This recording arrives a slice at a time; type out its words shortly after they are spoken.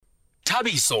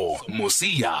Thabiso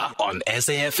Mosia on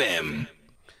SAFM.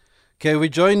 Okay, we're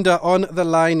joined on the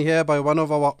line here by one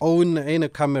of our own in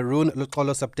Cameroon,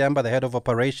 Luxolo September, the head of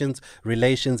operations,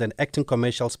 relations and acting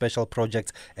commercial special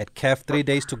projects at CAF. 3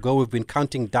 days to go. We've been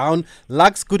counting down.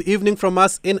 Lux, good evening from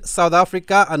us in South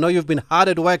Africa. I know you've been hard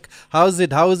at work. How is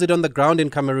it on the ground in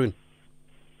Cameroon?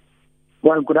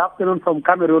 Well, good afternoon from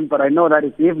Cameroon, but I know that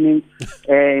it's evening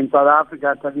in South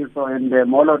Africa, Thabiso, and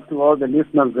Molo to all the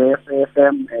listeners there,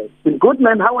 SAFM. It's been good,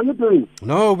 man. How are you doing?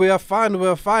 No, we are fine.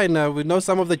 We know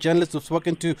some of the journalists we've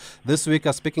spoken to this week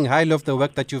are speaking highly of the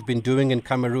work that you've been doing in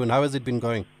Cameroon. How has it been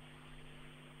going?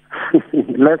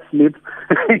 Let's sleep.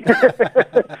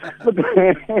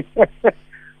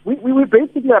 we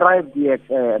basically arrived here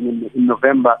in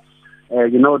November.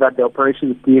 You know that the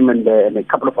operations team and a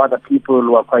couple of other people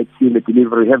who are quite keen in the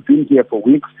delivery have been here for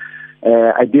weeks.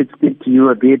 I did speak to you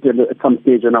a bit at some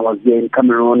stage when I was here in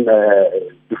Cameroon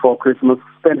before Christmas.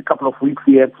 Spent a couple of weeks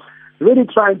here, really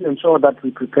trying to ensure that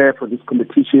we prepare for this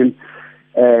competition.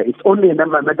 It's only a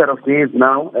matter of days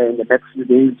now. In the next few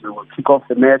days, we will kick off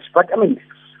the match. But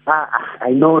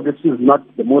I know this is not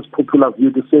the most popular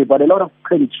view to say, but a lot of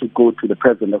credit should go to the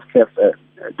president of CAF,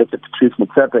 Dr. Patrice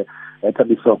Motsepe,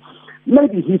 Thabiso.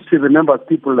 Maybe history remembers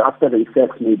people after the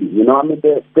effects, maybe.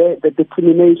 The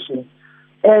determination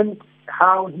and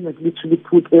how he has literally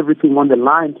put everything on the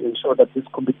line to ensure that this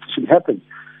competition happens.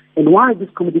 And why this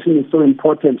competition is so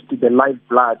important to the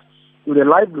lifeblood, to the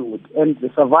livelihood and the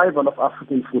survival of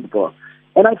African football.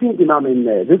 And I think, this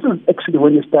is actually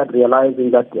when you start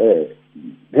realizing that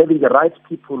having the right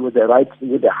people with their hearts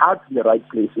in the right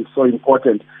place is so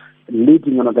important,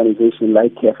 leading an organization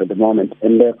like CAF at the moment.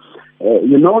 And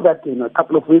you know that a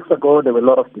couple of weeks ago there were a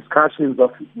lot of discussions of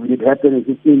will it happen, is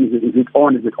it in, is it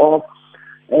on, is it off?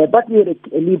 But we had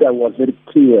a leader who was very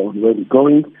clear on where we're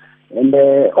going. And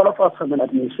all of us from an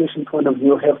administration point of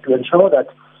view have to ensure that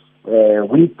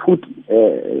we put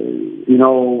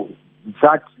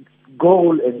that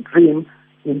goal and dream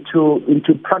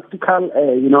into practical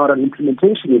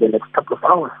implementation in the next couple of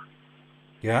hours.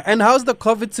 Yeah, and how's the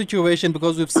COVID situation?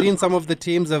 Because we've seen some of the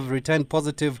teams have returned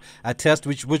positive test,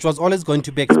 which was always going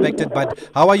to be expected. But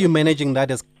how are you managing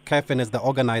that as CAF and as the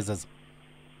organizers?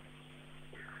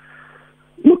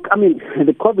 Look,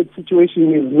 the COVID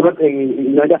situation is not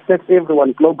it affects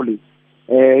everyone globally.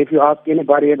 If you ask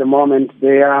anybody at the moment,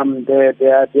 their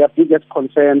biggest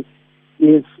concern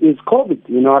is COVID.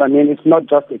 You know what I mean? It's not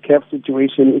just a CAF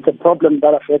situation. It's a problem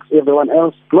that affects everyone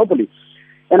else globally.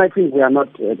 And I think we are not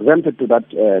exempted to that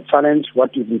challenge.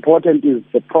 What is important is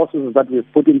the processes that we've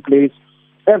put in place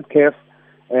as CAF,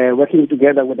 working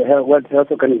together with the World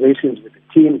Health Organizations, with the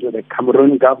teams, with the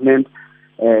Cameroon government.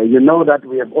 You know that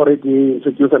we have already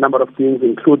introduced a number of things,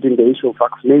 including the issue of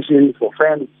vaccination for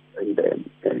fans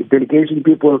and delegation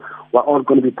people who are all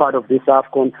going to be part of this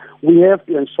AFCON. We have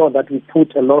to ensure that we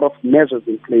put a lot of measures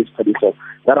in place for this,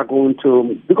 that are going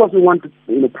to, because we want to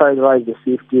prioritize the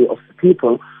safety of the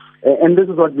people. And this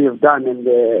is what we have done. And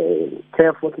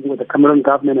CAF, working with the Cameroon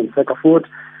government and Fecafoot,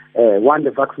 one,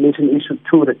 the vaccination issue,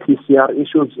 two, the PCR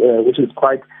issues, which is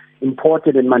quite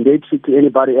important and mandatory to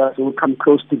anybody else who will come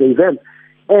close to the event.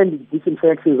 And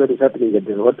disinfection that is happening at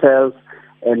the hotels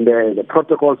and the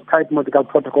protocols, tight medical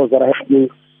protocols that are happening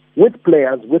with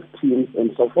players, with teams,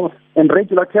 and so forth. And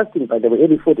regular testing, by the way,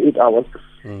 every 48 hours.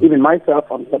 Even myself,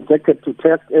 I'm subjected to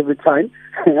test every time.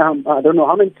 I don't know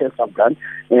how many tests I've done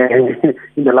in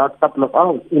the last couple of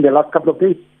hours, in the last couple of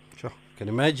days. Sure, can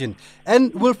imagine.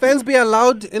 And will fans be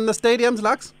allowed in the stadiums,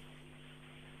 Lux?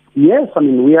 Yes,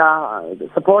 the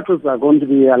supporters are going to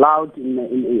be allowed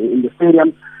in the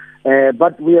stadiums,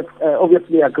 but we have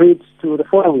obviously agreed to the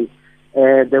following.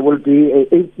 There will be a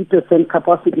 80%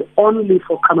 capacity only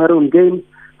for Cameroon games.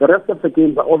 The rest of the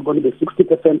games are all going to be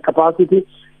 60% capacity.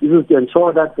 This is to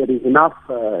ensure that there is enough,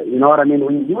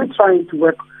 We're trying to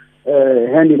work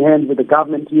hand in hand with the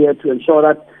government here to ensure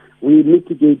that we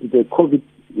mitigate the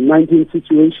COVID-19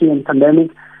 situation and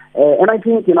pandemic. And I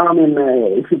think,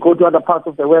 if you go to other parts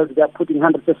of the world, they are putting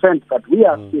 100%, but we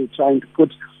are still trying to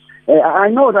put... I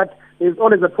know that there's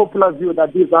always a popular view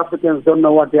that these Africans don't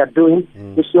know what they are doing.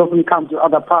 They should often come to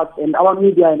other parts, and our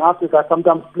media in Africa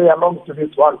sometimes play along to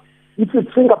this one. If you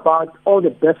think about all the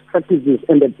best practices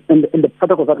and the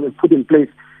protocols that we've put in place,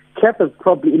 CAF has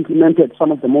probably implemented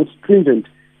some of the most stringent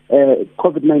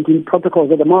COVID-19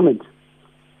 protocols at the moment.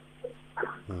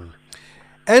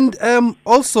 And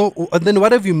also, then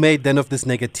what have you made then of this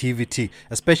negativity,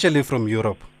 especially from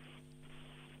Europe?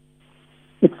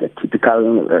 It's a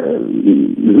typical,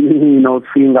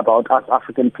 thing about us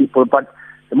African people. But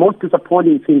the most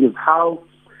disappointing thing is how,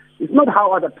 It's not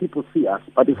how other people see us,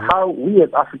 but it's how we as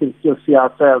Africans still see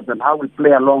ourselves and how we play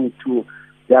along to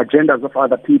the agendas of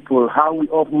other people, how we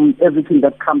often, everything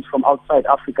that comes from outside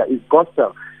Africa is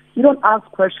gospel. You don't ask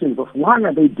questions of why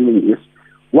are they doing this?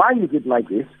 Why is it like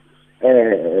this?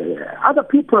 Other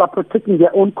people are protecting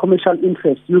their own commercial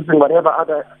interests using whatever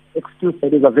other excuse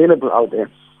that is available out there.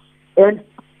 And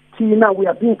Tina, we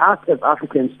are being asked as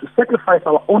Africans to sacrifice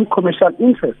our own commercial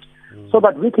interests so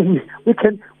that we can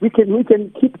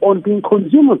keep on being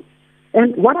consumers.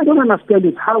 And what I don't understand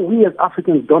is how we as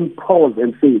Africans don't pause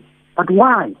and say, but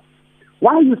why?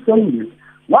 Why are you saying this?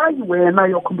 Why when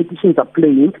your competitions are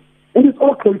playing, and it's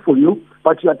okay for you,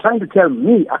 but you are trying to tell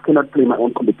me I cannot play my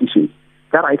own competitions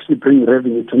that are actually bringing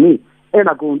revenue to me and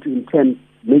are going to in turn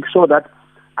make sure that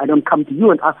I don't come to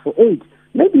you and ask for aid.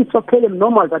 Maybe it's okay and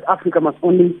normal that Africa must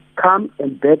only come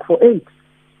and beg for aid.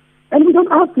 And we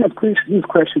don't ask these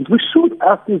questions. We should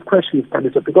ask these questions,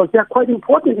 Tabiso, because they are quite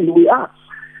important in who we are.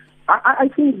 I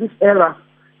think this era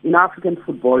in African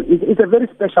football is a very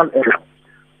special era,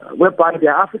 whereby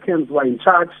there are Africans who are in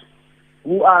charge,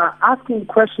 who are asking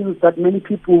questions that many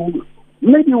people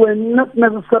maybe were not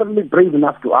necessarily brave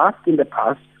enough to ask in the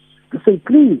past, to say,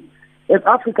 please, as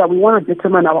Africa, we want to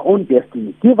determine our own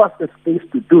destiny. Give us the space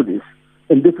to do this.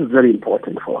 And this is very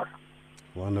important for us.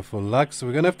 Wonderful, Lux.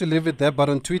 We're going to have to leave it there. But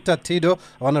on Twitter, Tido,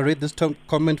 I want to read this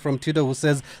comment from Tido who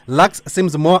says, Lux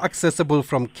seems more accessible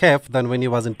from KEF than when he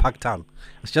was in Parktown.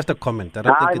 It's just a comment. I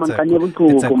don't think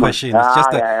it's a question.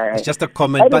 It's just a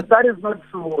comment. That is not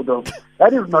true, though.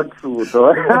 That is not true,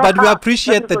 though. But we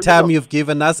appreciate the time you've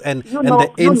given us and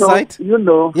the insight.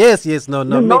 Yes, no.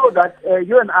 You know that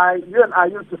you and I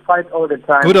used to fight all the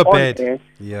time. Good or bad?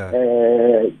 Yeah.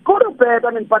 Good or bad?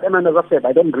 I mean, but as I said,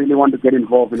 I don't really want to get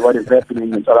involved in what is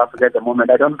happening in South Africa at the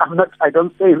moment. I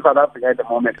don't stay in South Africa at the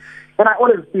moment. And I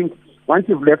always think once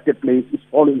you've left the place, it's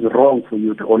always wrong for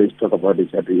you to always talk about this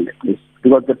happening in the place.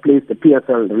 Because the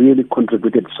PSL really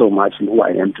contributed so much in who I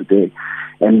am today.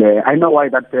 And I know why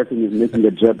that person is making the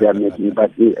job they are making,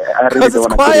 but I really don't want to. Because it's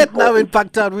quiet now in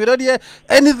Parktown. We don't hear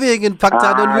anything in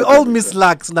Parktown, and we all miss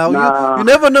Lux now. You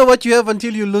never know what you have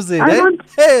until you lose it.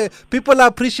 Hey, people are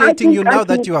appreciating you now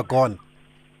that you are gone.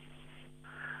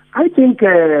 I think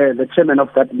the chairman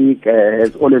of that league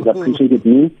has always appreciated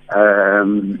me,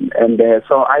 and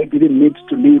so I didn't need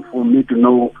to leave for me to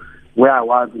know where I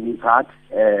was in his heart,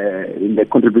 in the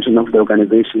contribution of the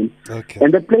organization. Okay.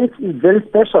 And the place is very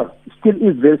special. It still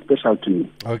is very special to me.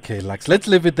 Okay, Lux, let's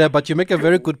leave it there. But you make a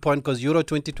very good point because Euro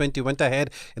 2020 went ahead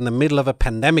in the middle of a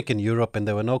pandemic in Europe and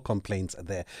there were no complaints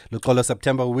there. Luxolo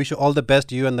September, we wish you all the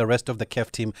best, you and the rest of the KEF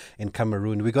team in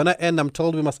Cameroon. We're going to end, I'm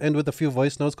told we must end with a few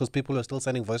voice notes because people are still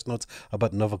sending voice notes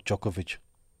about Novak Djokovic.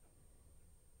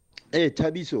 Hey,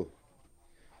 Tabiso.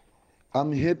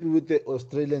 I'm happy with the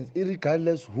Australians,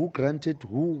 regardless who granted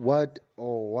who, what,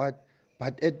 or what.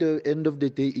 But at the end of the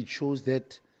day, it shows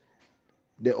that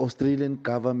the Australian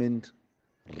government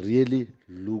really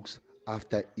looks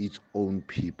after its own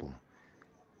people.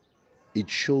 It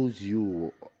shows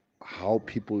you how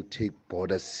people take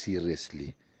borders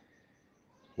seriously.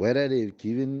 Whether they've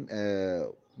given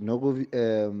Djokovic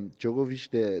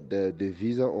the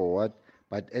visa or what,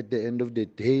 but at the end of the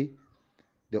day,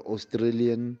 the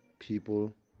Australian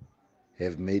people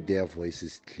have made their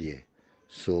voices clear.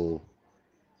 So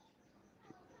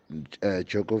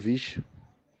Djokovic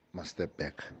must step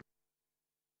back.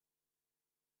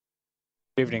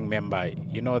 Good evening, member.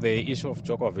 You know, the issue of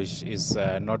Djokovic is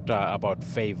not about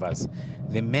favors.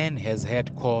 The man has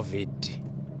had COVID.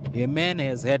 The man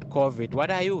has had COVID. What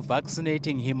are you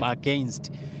vaccinating him against?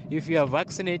 If you are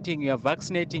vaccinating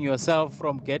yourself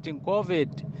from getting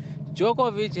COVID.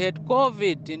 Djokovic had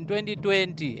COVID in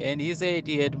 2020 and he said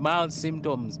he had mild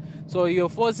symptoms. So you're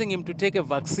forcing him to take a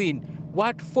vaccine.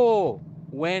 What for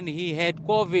when he had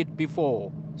COVID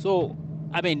before? So,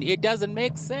 I mean, it doesn't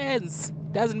make sense.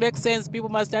 Doesn't make sense. People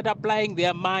must start applying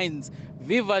their minds.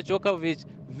 Viva Djokovic.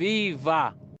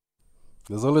 Viva.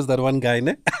 There's always that one guy,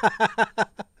 ne?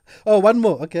 Oh, one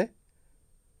more. Okay.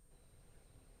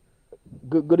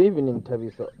 Good evening,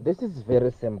 Tabiso. This is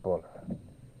very simple.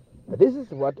 This is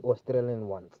what Australian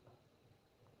wants.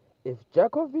 If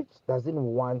Djokovic doesn't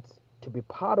want to be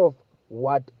part of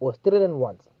what Australian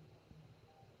wants,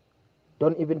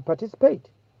 don't even participate.